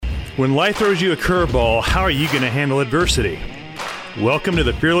When life throws you a curveball, how are you going to handle adversity? Welcome to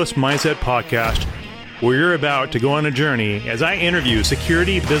the Fearless Mindset Podcast, where you're about to go on a journey as I interview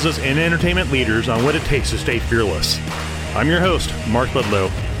security, business, and entertainment leaders on what it takes to stay fearless. I'm your host, Mark Ludlow,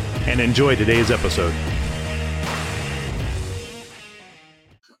 and enjoy today's episode.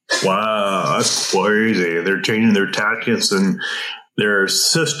 Wow, that's crazy. They're changing their tactics and their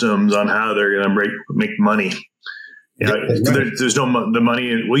systems on how they're going to make money. You know, there's no the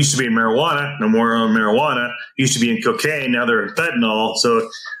money. Well, used to be in marijuana, no more on marijuana. Used to be in cocaine, now they're in fentanyl. So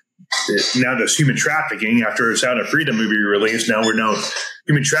now there's human trafficking. After Sound of Freedom movie released, now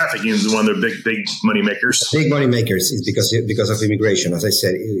human trafficking is one of the big money makers. Big money makers is because of immigration. As I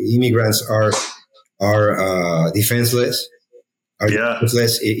said, immigrants are defenseless.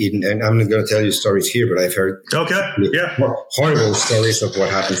 Defenseless. And I'm not going to tell you stories here, but I've heard horrible stories of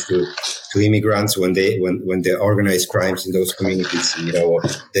what happens to immigrants when they organize crimes in those communities. You know,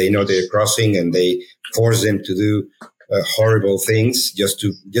 they know they're crossing and they force them to do horrible things just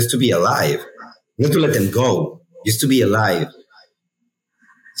to be alive, not to let them go, just to be alive.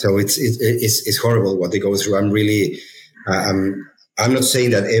 So it's horrible what they go through. I'm not saying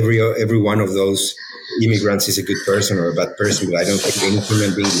that every one of those immigrants is a good person or a bad person, but I don't think any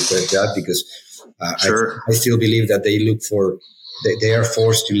human being deserves that because I still believe that they are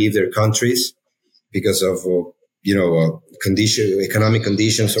forced to leave their countries because of economic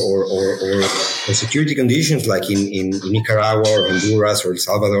conditions or security conditions, like in Nicaragua or Honduras or El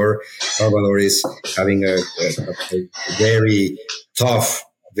Salvador. Salvador is having a very tough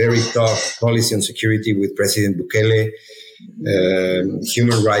policy on security with President Bukele.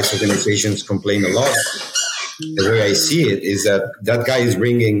 Human rights organizations complain a lot. The way I see it is that guy is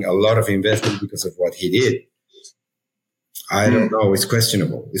bringing a lot of investment because of what he did. I don't know. It's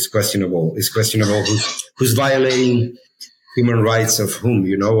questionable. It's questionable who's violating human rights of whom.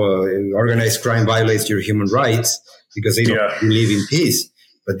 You know, organized crime violates your human rights because they don't live in peace.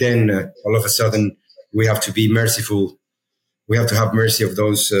 But then all of a sudden we have to be merciful. We have to have mercy of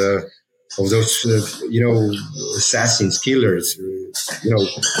those assassins, killers.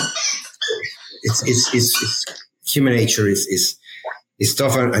 It's human nature is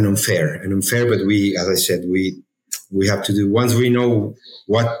tough and unfair. But we, as I said, we have to do. Once we know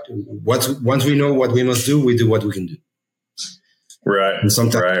what we must do, we do what we can do. Right. And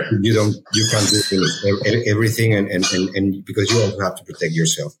sometimes you can't do everything, and because you also have to protect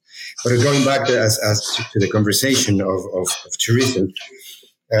yourself. But going back to the conversation of tourism.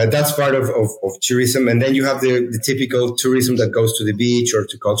 That's part of tourism, and then you have the typical tourism that goes to the beach or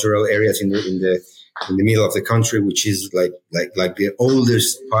to cultural areas in the middle of the country, which is like the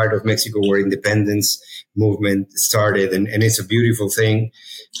oldest part of Mexico where independence movement started, and it's a beautiful thing.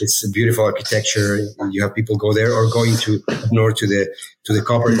 It's a beautiful architecture. You have people go there or going to north to the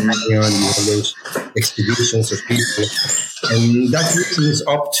Copper Canyon. You have those expeditions of people, and that tourism is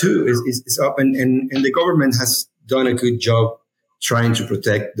up too. Is up, and the government has done a good job trying to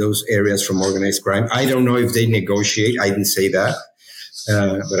protect those areas from organized crime. I don't know if they negotiate. I didn't say that,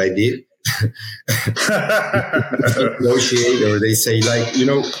 but I did. Negotiate, or they say,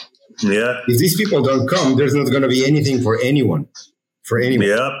 if these people don't come, there's not going to be anything for anyone.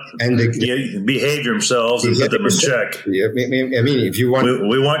 Yeah, and behave themselves and put them in check. Yeah, I mean, if you want,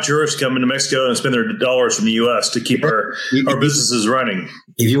 we want tourists coming to Mexico and spend their dollars from the U.S. to keep our businesses running.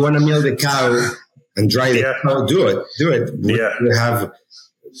 If you want to milk the cow and dry the cow, do it. We have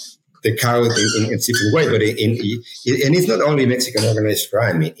the cow in a different way, but and it's not only Mexican organized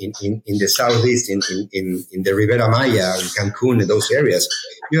crime. In the southeast, in the Ribera Maya, in Cancun, in those areas,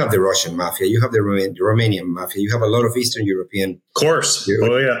 you have the Russian mafia, you have the Romanian mafia, you have a lot of Eastern European. Of course, a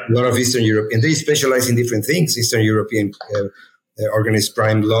lot of Eastern Europe, and they specialize in different things. Eastern European organized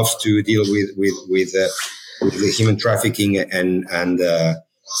crime loves to deal with the human trafficking and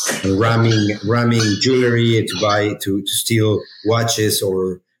ramming jewelry to steal watches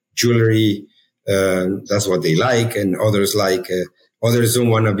or jewelry. That's what they like, and others others don't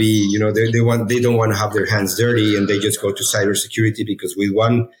want to be, they don't want to have their hands dirty, and they just go to cybersecurity because with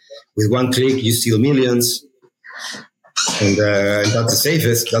one click you steal millions, and that's the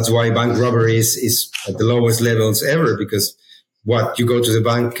safest. That's why bank robbery is at the lowest levels ever, because you go to the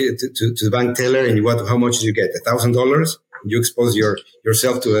bank to the bank teller, and how much do you get? $1,000? You expose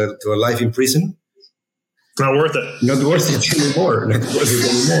yourself to a life in prison. Not worth it. Not worth it anymore.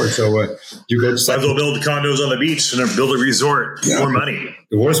 So you go to. Might as well build condos on the beach and build a resort. More money.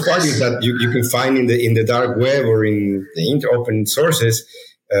 The worst part is that you can find in the dark web or in the open sources,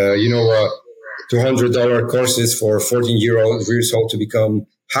 $200 courses for 14-years old to become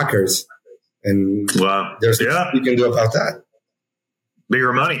hackers, and wow, there's nothing you can do about that.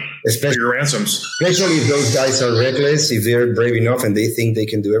 bigger money, bigger ransoms. Especially if those guys are reckless, if they're brave enough and they think they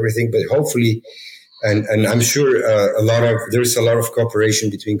can do everything. But hopefully, and I'm sure there's a lot of cooperation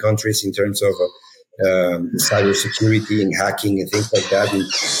between countries in terms of cybersecurity and hacking and things like that. And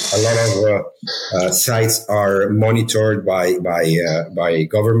a lot of sites are monitored by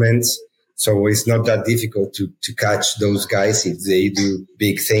governments, so it's not that difficult to catch those guys if they do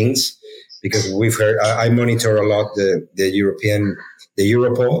big things. Because we've heard, I monitor a lot the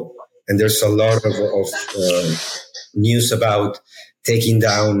Europol, and there's a lot of news about taking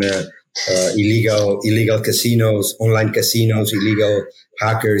down illegal casinos, online casinos, illegal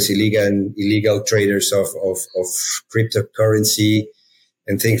hackers, illegal traders of cryptocurrency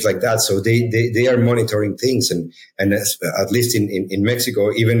and things like that. So they are monitoring things, and at least in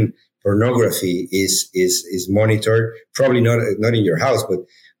Mexico, even pornography is monitored. Probably not in your house, but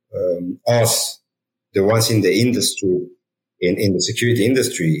us, the ones in the industry, in the security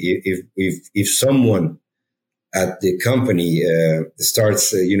industry, if someone at the company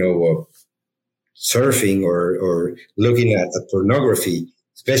starts, surfing or looking at pornography,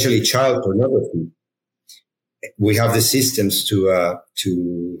 especially child pornography, we have the systems to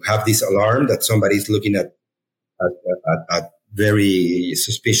have this alarm that somebody is looking at very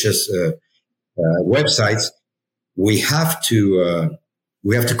suspicious websites. We have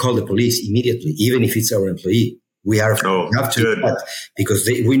to call the police immediately, even if it's our employee. We have to do that because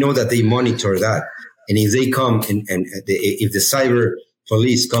we know that they monitor that. And if they come if the cyber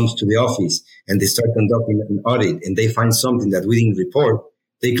police comes to the office and they start conducting an audit and they find something that we didn't report,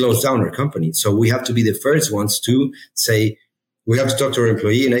 they close down our company. So we have to be the first ones to say, we have to talk to our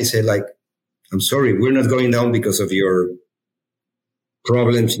employee. And I say, I'm sorry, we're not going down because of your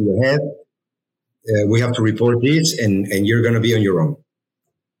problems in the head. We have to report this and you're going to be on your own.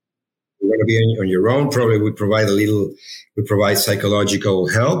 You're going to be on your own. Probably we provide psychological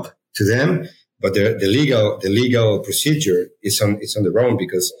help to them, but the legal procedure is on their own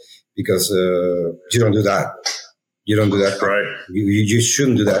because you don't do that. You don't do that. Right. You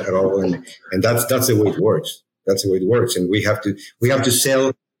shouldn't do that at all. And that's the way it works. That's the way it works. And we have to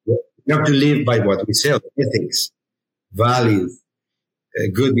sell. We have to live by what we sell: ethics, values,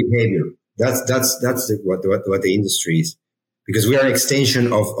 good behavior. That's what the industry is. Because we are an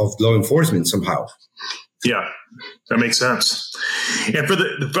extension of law enforcement somehow. Yeah, that makes sense. And for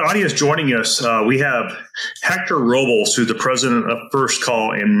the audience joining us, we have Hector Robles, who's the president of First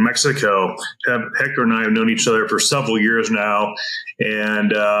Call in Mexico. Hector and I have known each other for several years now.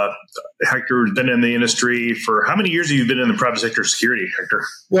 And Hector has been in the industry for how many years have you been in the private sector security, Hector?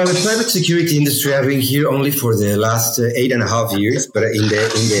 Well, the private security industry, I've been here only for the last 8.5 years. But in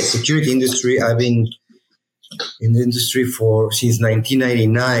the security industry, I've been in the industry since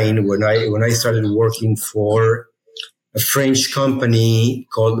 1999 when I started working for a French company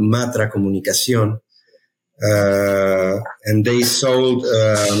called Matra Communication, and they sold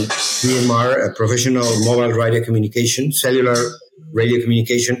PMR, a professional mobile radio communication, cellular radio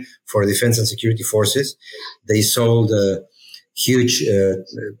communication for defense and security forces. They sold huge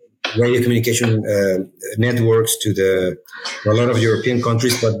radio communication networks to a lot of European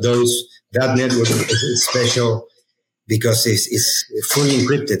countries, but that network is special because it's fully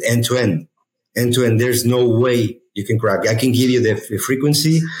encrypted end to end. End to end, there's no way you can crack. I can give you the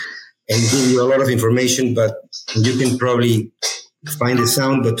frequency and give you a lot of information, but you can probably find the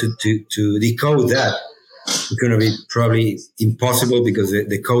sound, but to decode that, it's going to be probably impossible because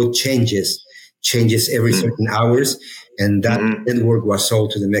the code changes every certain hours. And that network was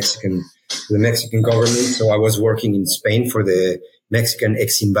sold to the Mexican government. So I was working in Spain for the Mexican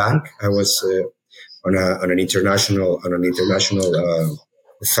Exim Bank. I was on an international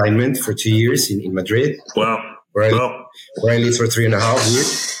assignment for 2 years in Madrid. Wow! Where I lived for 3.5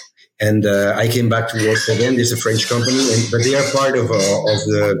 years, and I came back to work for them. There's a French company, but they are part of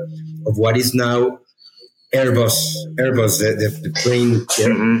what is now Airbus, the plane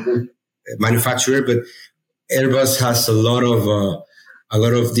manufacturer. But Airbus has a lot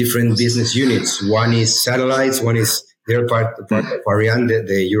of different business units. One is satellites. One is they're part of Ariane,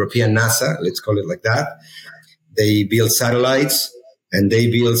 the European NASA, let's call it like that. They build satellites and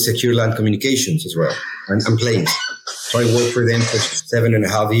they build secure land communications as well, and planes. So I worked for them for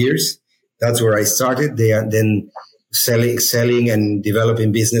 7.5 years. That's where I started. They are then selling and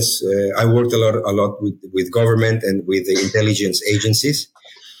developing business. I worked a lot with government and with the intelligence agencies,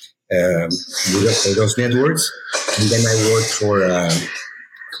 with those networks. And then I worked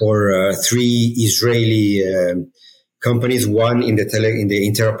for 3 Israeli companies. One in the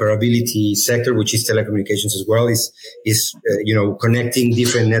interoperability sector, which is telecommunications as well, is connecting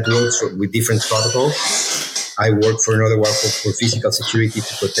different networks with different protocols. I worked for another one for physical security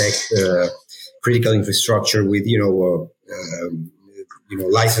to protect critical infrastructure with,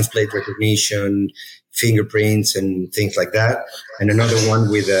 license plate recognition, fingerprints, and things like that. And another one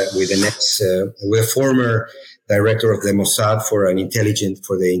with a former director of the Mossad for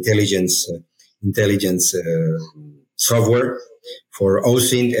the intelligence software for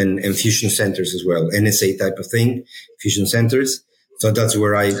OSINT and fusion centers as well, NSA type of thing, fusion centers. So that's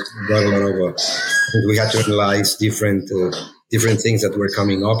where I got a lot of. We had to analyze different things that were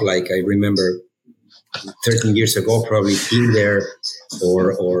coming up. Like I remember 13 years ago, probably Tinder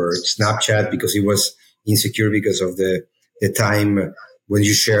or Snapchat, because it was insecure because of the time when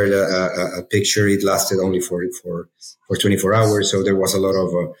you shared a picture, it lasted only for 24 hours. So there was a lot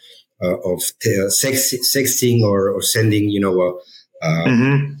of sexting or sending,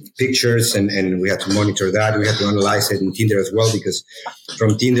 pictures, and we had to monitor that. We had to analyze it in Tinder as well, because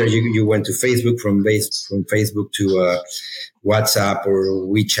from Tinder you went to Facebook, from Facebook to WhatsApp or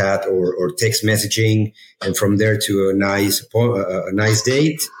WeChat or text messaging, and from there to a nice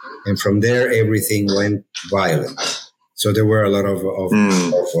date, and from there everything went violent. So there were a lot of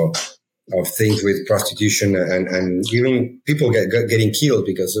things with prostitution, and even people getting killed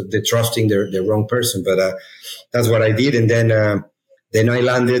because of the trusting the wrong person. But that's what I did, and then I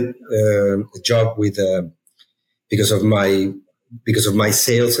landed a job with because of my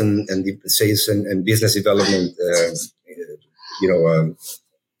sales and the sales and business development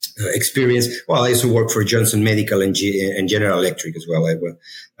experience. Well, I used to work for Johnson Medical and General Electric as well.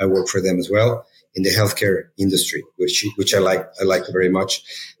 I worked for them as well in the healthcare industry, which I like very much.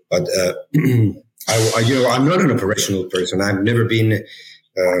 But I'm not an operational person. I've never been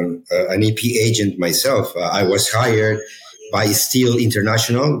an EP agent myself. I was hired by Steel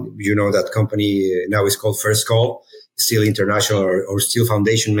International. You know, that company now is called First Call, Steel International or Steel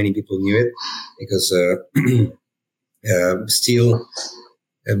Foundation. Many people knew it because Steel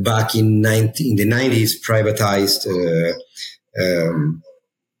back in the 90s privatized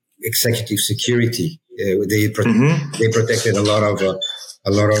executive security. They protected a lot of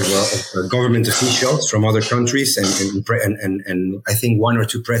government officials from other countries and I think one or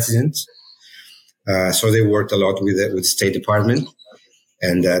two presidents. So they worked a lot with the State Department,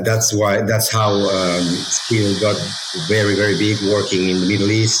 and that's how Steel got very, very big, working in the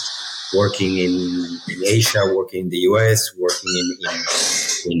Middle East, working in Asia, working in the US, working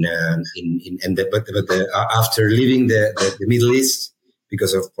after leaving the Middle East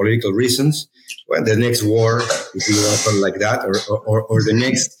because of political reasons, well, the next war, if you want to call it like that, or the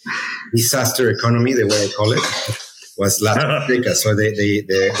next disaster economy, the way I call it, was Latin America. So they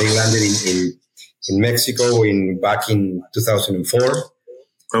landed in Mexico back in 2004.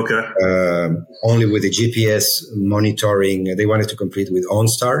 Okay. Only with the GPS monitoring. They wanted to compete with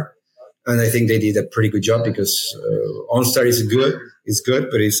OnStar. And I think they did a pretty good job because OnStar is good,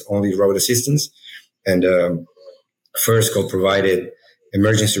 but it's only road assistance. And First Call provided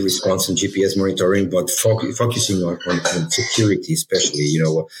emergency response and GPS monitoring, but focusing on security, especially,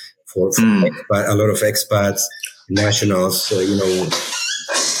 for a lot of expats, nationals,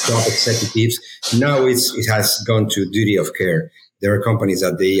 top executives. Now it has gone to duty of care. There are companies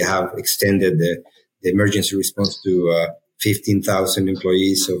that they have extended the emergency response to 15,000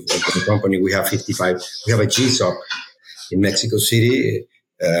 employees of the company. We have 55. We have a GSOC in Mexico City,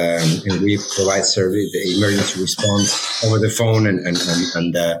 and we provide service, the emergency response over the phone, and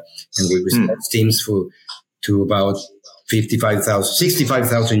with response teams to about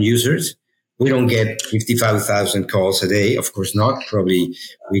 65,000 users. We don't get 55,000 calls a day, of course not. Probably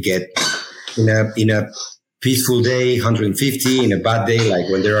we get in a peaceful day 150. In a bad day, like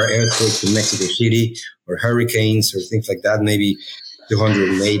when there are earthquakes in Mexico City or hurricanes or things like that, maybe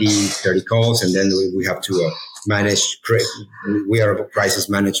 280, 30 calls, and then we have to manage. We are a crisis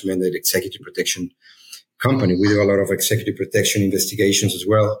management and executive protection company. We do a lot of executive protection investigations as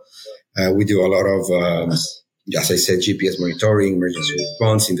well. We do a lot of, as I said, GPS monitoring, emergency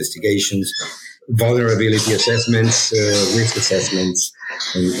response investigations, vulnerability assessments, risk assessments,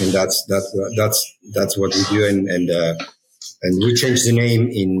 and that's what we do. And we changed the name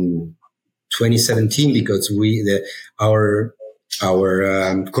in 2017 because our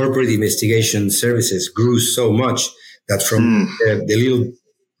corporate investigation services grew so much that from the little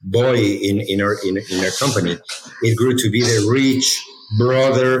boy in our company, it grew to be the rich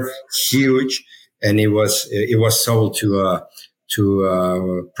brother, huge, and it was sold to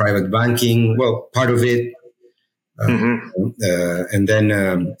private banking. Well, part of it, and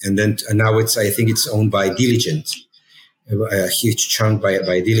now I think it's owned by Diligent, a huge chunk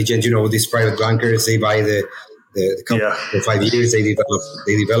by Diligent. These private bankers, they buy the company for 5 years. They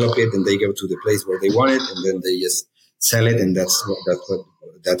develop it, and they go to the place where they want it, and then they just sell it, and that's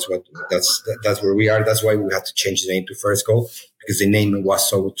where we are. That's why we had to change the name to First Call, because the name was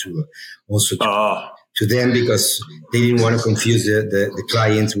sold to them, because they didn't want to confuse the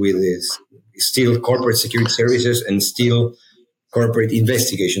clients with still corporate security services and still corporate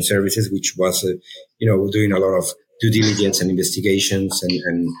investigation services, which was doing a lot of due diligence and investigations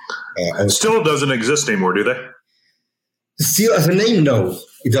and still doesn't exist anymore, do they? Still, as a name, no,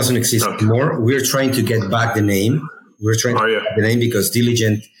 it doesn't exist anymore. We're trying to get back the name. We're trying to get back the name because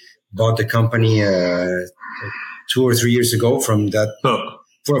Diligent bought the company 2 or 3 years ago from that.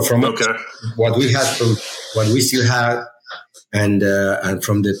 From what we had, from what we still have, and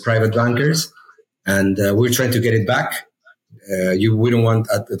from the private bankers, and we're trying to get it back. We don't want,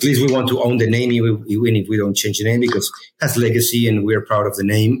 at least we want to own the name, even if we don't change the name, because it has legacy and we're proud of the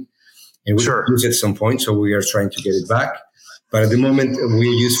name, and we will use it at some point. So we are trying to get it back. But at the moment, we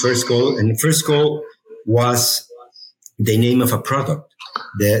use First Call, and First Call was the name of a product.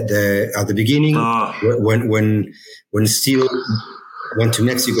 At the beginning, when Steel went to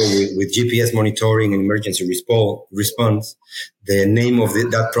Mexico with GPS monitoring and emergency response, the name of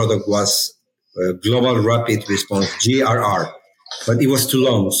that product was Global Rapid Response, GRR, but it was too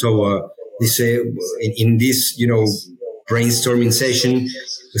long. So they say in this, brainstorming session,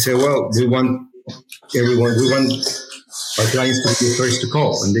 we say, well, we want our clients to be first to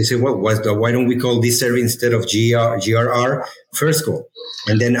call. And they say, well, why don't we call this service instead of GRR First Call?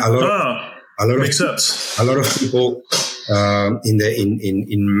 And then a lot of people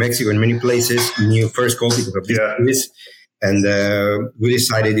in Mexico and many places knew First Call because of this service. And we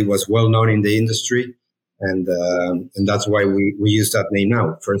decided it was well known in the industry, and that's why we use that name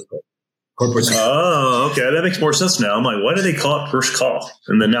now, First Call. Corporate. Oh, okay, that makes more sense now. I'm like, why do they call it First Call?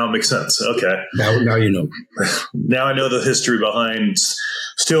 And then now it makes sense. Okay, now you know. Now I know the history behind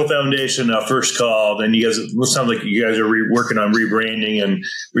Steel Foundation, First Call. Then you guys, it sounds like you guys are working on rebranding and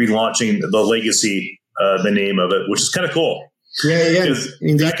relaunching the legacy, the name of it, which is kind of cool. Yeah.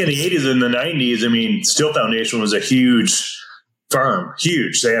 Back in the 80s and the 90s, I mean, Steel Foundation was a huge firm,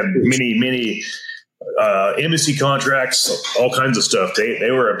 huge. They had many embassy contracts, all kinds of stuff.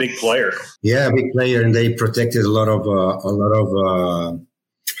 They were a big player. Yeah, a big player, and they protected a lot of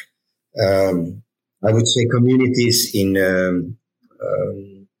I would say communities in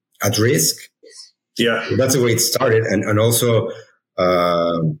at risk. Yeah, so that's the way it started, and also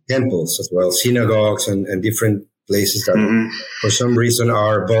temples as well, synagogues and different places that for some reason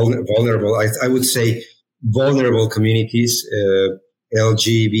are vulnerable. I would say vulnerable communities,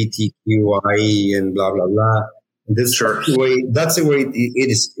 LGBTQI and blah, blah, blah. And that's the way it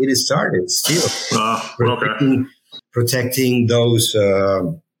is started still. Protecting those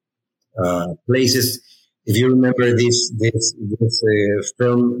places. If you remember this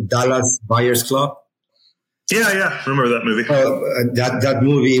film, Dallas Buyers Club. Yeah. Remember that movie? That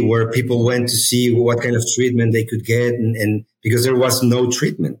movie where people went to see what kind of treatment they could get, and because there was no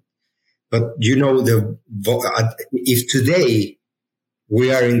treatment. But if today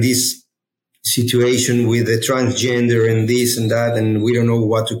we are in this situation with the transgender and this and that, and we don't know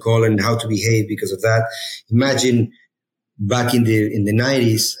what to call and how to behave because of that, imagine back in the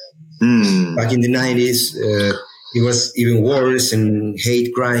 90s. Back in the 90s, it was even worse, and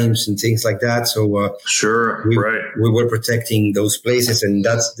hate crimes and things like that. So we were protecting those places, and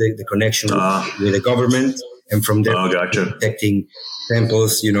that's the connection with the government, and from there protecting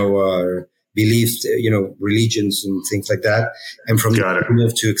temples, beliefs, religions and things like that, and from there we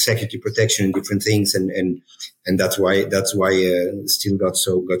moved to executive protection and different things, and that's why Steel got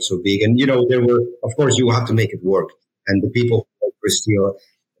so big. And there were, of course, you have to make it work, and the people who were Steel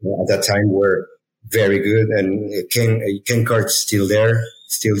at that time were very good, and Ken Cart's still there,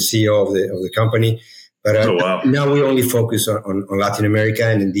 still CEO of the company. But now we only focus on Latin America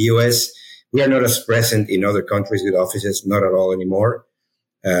and in the US. We are not as present in other countries with offices, not at all anymore,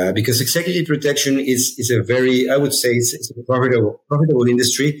 because executive protection is a very, I would say, it's a profitable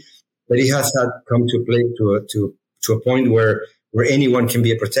industry, but it has come to a point where anyone can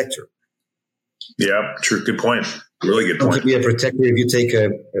be a protector. Yeah, true. Good point. Really good point. To be a protector, if you take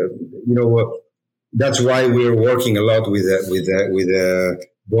that's why we're working a lot with a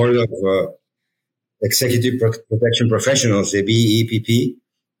board of executive protection professionals, the BEPP,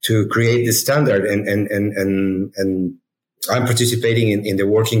 to create the standard. And I'm participating in the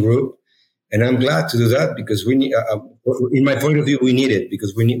working group, and I'm glad to do that because we need, in my point of view, we need it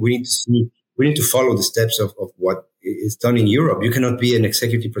because we need to follow the steps of what is done in Europe. You cannot be an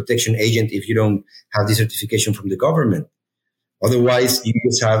executive protection agent if you don't have the certification from the government. Otherwise, you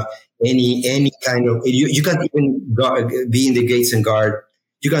just have any kind of, you can't even be in the gates and guard.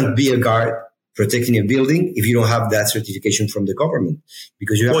 You can't be a guard protecting a building if you don't have that certification from the government.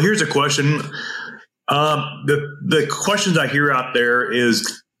 Because you have. Well, here's a question. The questions I hear out there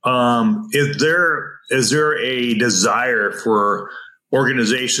is there a desire for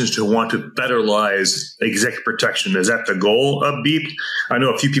organizations to want to federalize executive protection? Is that the goal of BEEP? I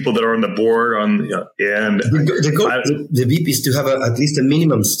know a few people that are on the board the BEEP is to have at least a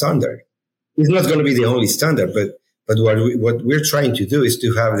minimum standard. It's not going to be the only standard, but what we're trying to do is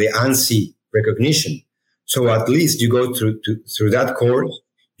to have the ANSI recognition. So at least you go through that course,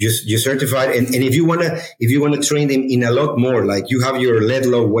 you certified, and if you wanna train them in a lot more, like you have your lead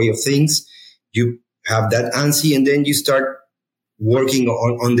law way of things, you have that ANSI, and then you start working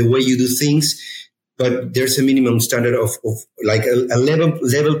on the way you do things. But there's a minimum standard of like a level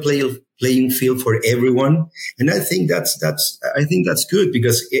playing field for everyone, and I think that's good,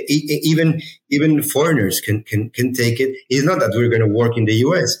 because even foreigners can take it. It's not that we're going to work in the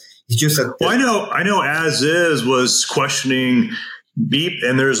U.S. It's just that. Well, I know. As is was questioning BEEP,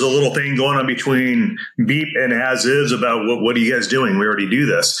 and there's a little thing going on between BEEP and As Is about what are you guys doing? We already do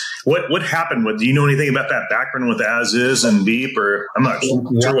this. What happened do you know anything about that background with As Is and BEEP, or I'm not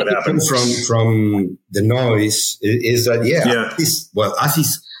sure what happened from the noise is that As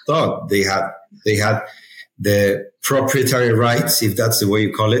Is thought they had the proprietary rights, if that's the way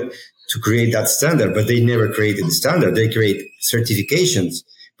you call it, to create that standard, but they never created the standard. They create certifications.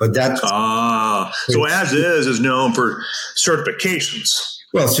 But so As Is known for certifications.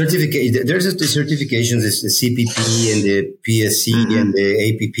 Well, there's the certifications, the CPP and the PSC and the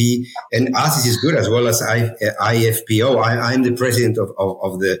APP, and As Is good, as well as IFPO. I'm the president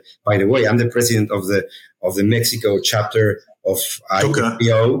of the. By the way, I'm the president of the Mexico chapter of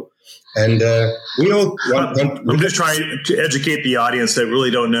IFPO. And we all. I'm just trying to educate the audience that really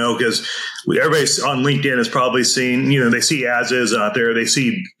don't know, because everybody on LinkedIn has probably seen, they see As Is out there, they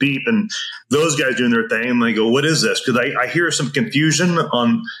see BEEP, and those guys doing their thing, and they go, "What is this?" Because I hear some confusion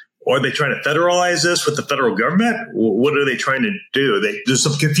on. Or are they trying to federalize this with the federal government? What are they trying to do? There's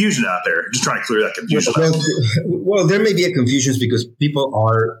some confusion out there. Just trying to clear that confusion up. Well, there may be a confusion because people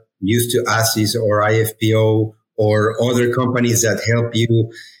are used to As Is or IFPO or other companies that help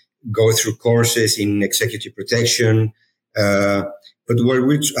you go through courses in executive protection. But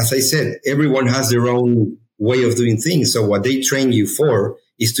as I said, everyone has their own way of doing things. So what they train you for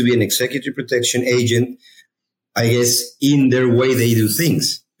is to be an executive protection agent, I guess, in their way they do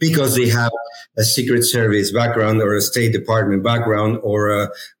things, because they have a Secret Service background or a State Department background or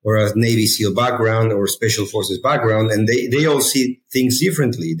a Navy SEAL background or Special Forces background. And they all see things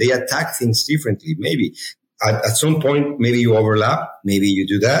differently. They attack things differently. Maybe at some point, maybe you overlap. Maybe you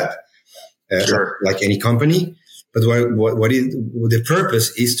do that, sure, like any company. But what is the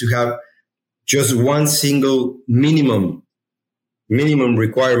purpose is to have just one single minimum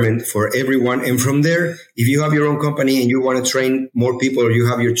requirement for everyone. And from there, if you have your own company and you want to train more people, or you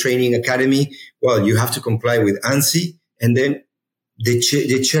have your training academy, well, you have to comply with ANSI. And then the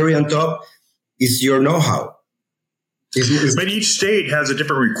cherry on top is your know-how. But each state has a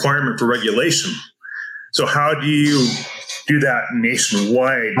different requirement for regulation. So how do you do that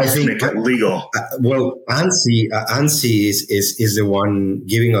nationwide to make it legal? Well, ANSI is the one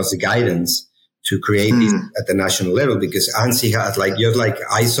giving us the guidance to create this at the national level, because ANSI has just like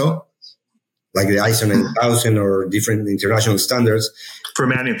ISO, like the ISO 9000 or different international standards for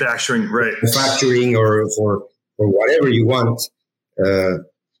manufacturing, right? Manufacturing or for whatever you want.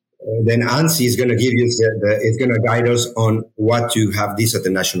 Then ANSI is going to give you it's going to guide us on what to have this at the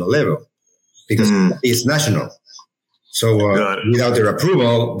national level, because it's national. So without their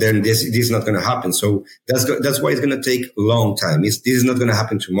approval, then this is not going to happen. So that's why it's going to take a long time. This is not going to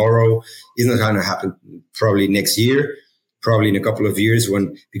happen tomorrow. It's not going to happen probably next year, probably in a couple of years,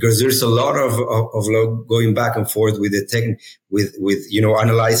 because there's a lot of going back and forth with the with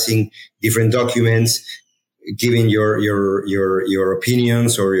analyzing different documents, giving your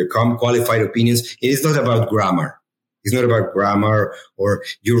opinions or your qualified opinions. It is not about grammar. It's not about grammar or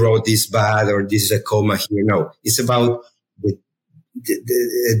you wrote this bad or this is a comma here. No, it's about the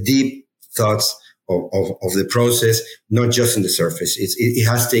deep thoughts of the process, not just in the surface. It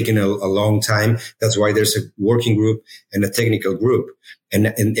has taken a long time. That's why there's a working group and a technical group. And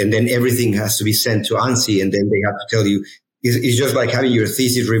then everything has to be sent to ANSI, and then they have to tell you, it's just like having your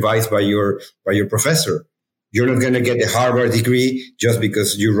thesis revised by your professor. You're not going to get a Harvard degree just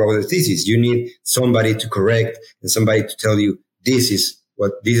because you wrote a thesis. You need somebody to correct and somebody to tell you this is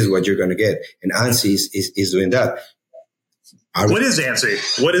what you're going to get. And ANSI is doing that. What is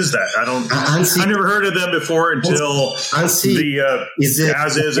ANSI? What is that? I never heard of them before until the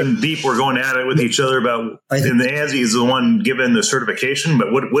As Is and Deep were going at it with each other about. And the ANSI is the one given the certification.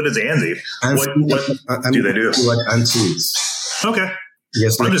 But what is ANSI? What do they do? What ANSI is? Okay.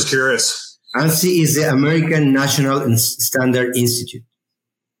 Yes, I'm just curious. ANSI is the American National Standard Institute.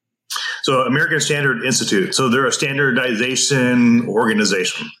 So American Standard Institute. So they're a standardization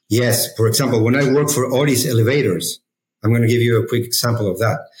organization. Yes. For example, when I work for Otis Elevators, I'm going to give you a quick example of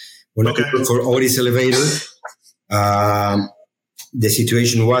that. When I worked for Otis Elevators, the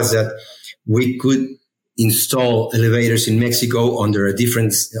situation was that we could install elevators in Mexico under a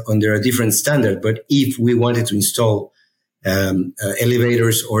different standard. But if we wanted to install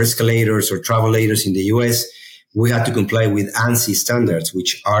elevators or escalators or travelators in the U.S., we had to comply with ANSI standards,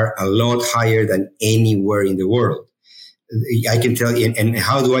 which are a lot higher than anywhere in the world. I can tell you, and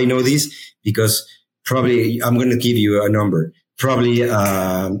how do I know this? Because probably I'm going to give you a number. Probably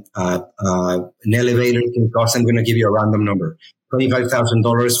an elevator can cost, I'm going to give you a random number,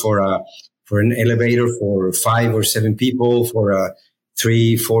 $25,000 for an elevator for 5 or 7 people for a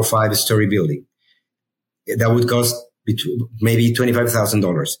 3, 4, 5-story building. That would cost maybe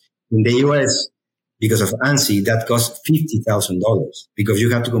 $25,000. In the U.S., because of ANSI, that costs $50,000 because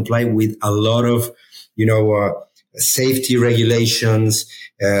you have to comply with a lot of, safety regulations,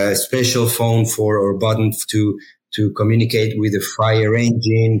 special phone or button to communicate with the fire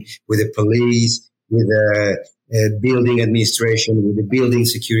engine, with the police, with the building administration, with the building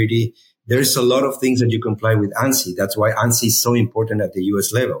security. There's a lot of things that you comply with ANSI. That's why ANSI is so important at the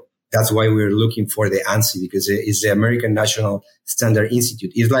U.S. level. That's why we're looking for the ANSI, because it's the American National Standard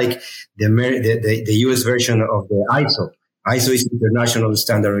Institute. It's like the U.S. version of the ISO. ISO is International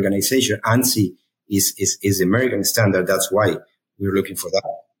Standard Organization. ANSI is the American standard. That's why we're looking for that.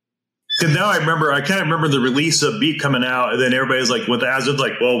 And now I kind of remember the release of Beat coming out, and then everybody's like, with As Is,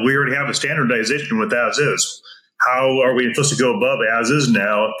 like, well, we already have a standardization with As Is. How are we supposed to go above As Is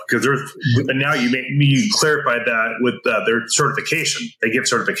now? Because and now you clarified that with their certification. They give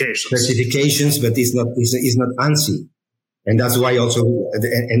certifications, but it's not ANSI, and that's why also,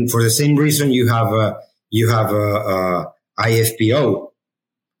 and for the same reason you have IFPO,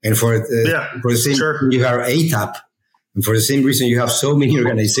 and for the same reason you have ATAP. And for the same reason, you have so many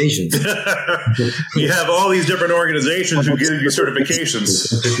organizations. You have all these different organizations who give you certifications.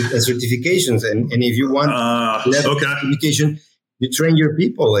 Certifications. And if you want certification, you train your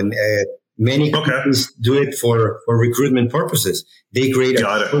people. And many companies do it for recruitment purposes. They create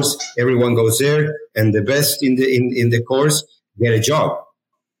a course. Everyone goes there, and the best in the course get a job.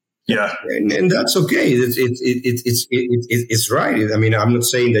 Yeah, and that's okay. It's right. I mean, I'm not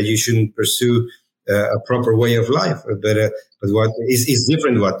saying that you shouldn't pursue a proper way of life, but what is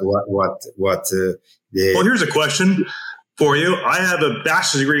different. Well, here's a question for you. I have a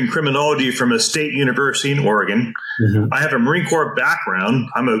bachelor's degree in criminology from a state university in Oregon. Mm-hmm. I have a Marine Corps background.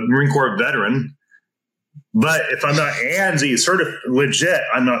 I'm a Marine Corps veteran. But if I'm not ANSI legit,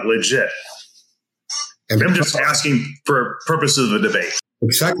 I'm not legit. I'm just asking for purposes of a debate.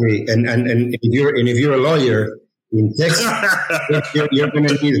 Exactly. And if you're a lawyer in Texas, you're going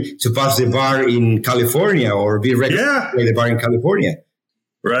to need to pass the bar in California or be registered by the bar in California.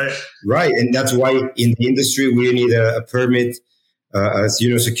 Right. Right. And that's why in the industry, we need a permit,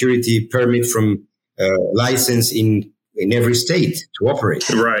 security permit from license in every state to operate.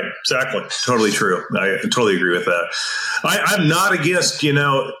 Right. Exactly. Totally true. I totally agree with that. I'm not against,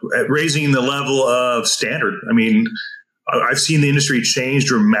 raising the level of standard. I mean, I've seen the industry change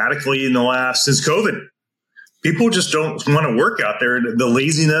dramatically since COVID. People just don't want to work out there. The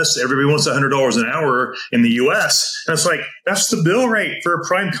laziness, everybody wants $100 an hour in the U.S. And it's like, that's the bill rate for a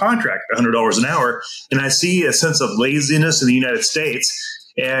prime contract, $100 an hour. And I see a sense of laziness in the United States.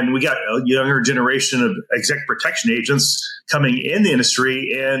 And we got a younger generation of executive protection agents coming in the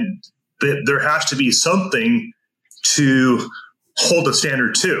industry. And there has to be something to hold a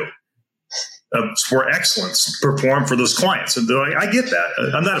standard to. For excellence, perform for those clients, and I get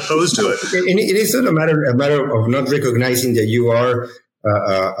that. I'm not opposed to it. And it is not a matter of not recognizing that you are,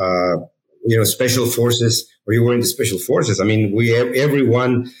 special forces, or you were in the special forces. I mean,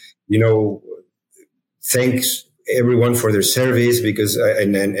 everyone, thanks everyone for their service because,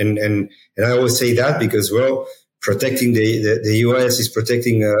 and I always say that because, protecting the U.S. is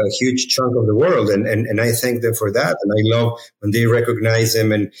protecting a huge chunk of the world. And I thank them for that. And I love when they recognize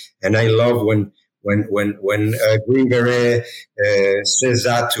them. And I love when Green Beret, says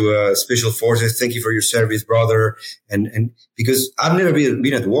that to special forces, thank you for your service, brother. And because I've never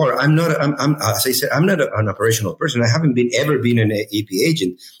been at war. I'm as I said, I'm not an operational person. I haven't ever been an AP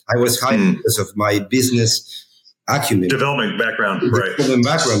agent. I was hired because of my business acumen. Development background, right. Development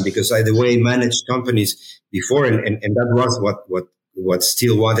background, because I, the way I managed companies before, and that was what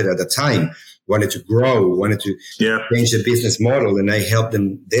Steel wanted at the time. Wanted to grow, wanted to change the business model, and I helped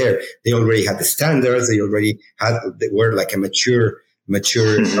them there. They already had the standards. They were like a mature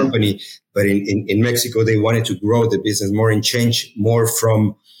company. But in Mexico, they wanted to grow the business more and change more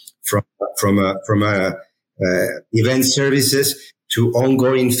from event services to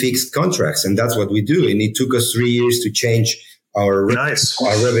ongoing fixed contracts. And that's what we do. And it took us 3 years to change our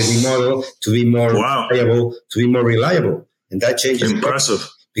revenue model to be more reliable. And that change is impressive,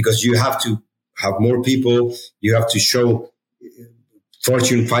 because you have to have more people. You have to show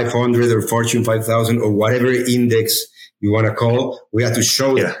Fortune 500 or Fortune 5000 or whatever index you want to call. We have to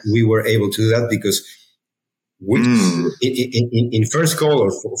show that we were able to do that, because in first call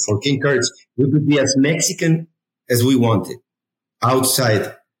or for King Kurtz, we could be as Mexican as we wanted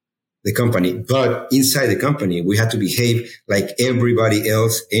outside the company, but inside the company, we had to behave like everybody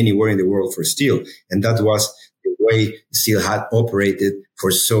else anywhere in the world for Steel. And that was the way Steel had operated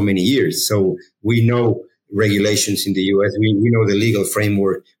for so many years. So we know regulations in the US. We know the legal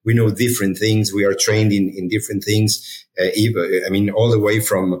framework. We know different things. We are trained in different things. All the way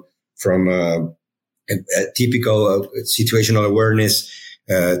from a typical situational awareness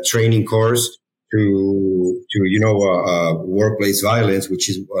training course to workplace violence, which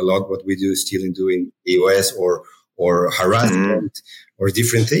is a lot what we do still in doing the US, or harassment or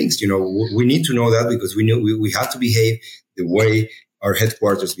different things. We need to know that, because we know we have to behave the way our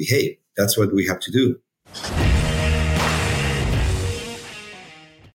headquarters behave. That's what we have to do.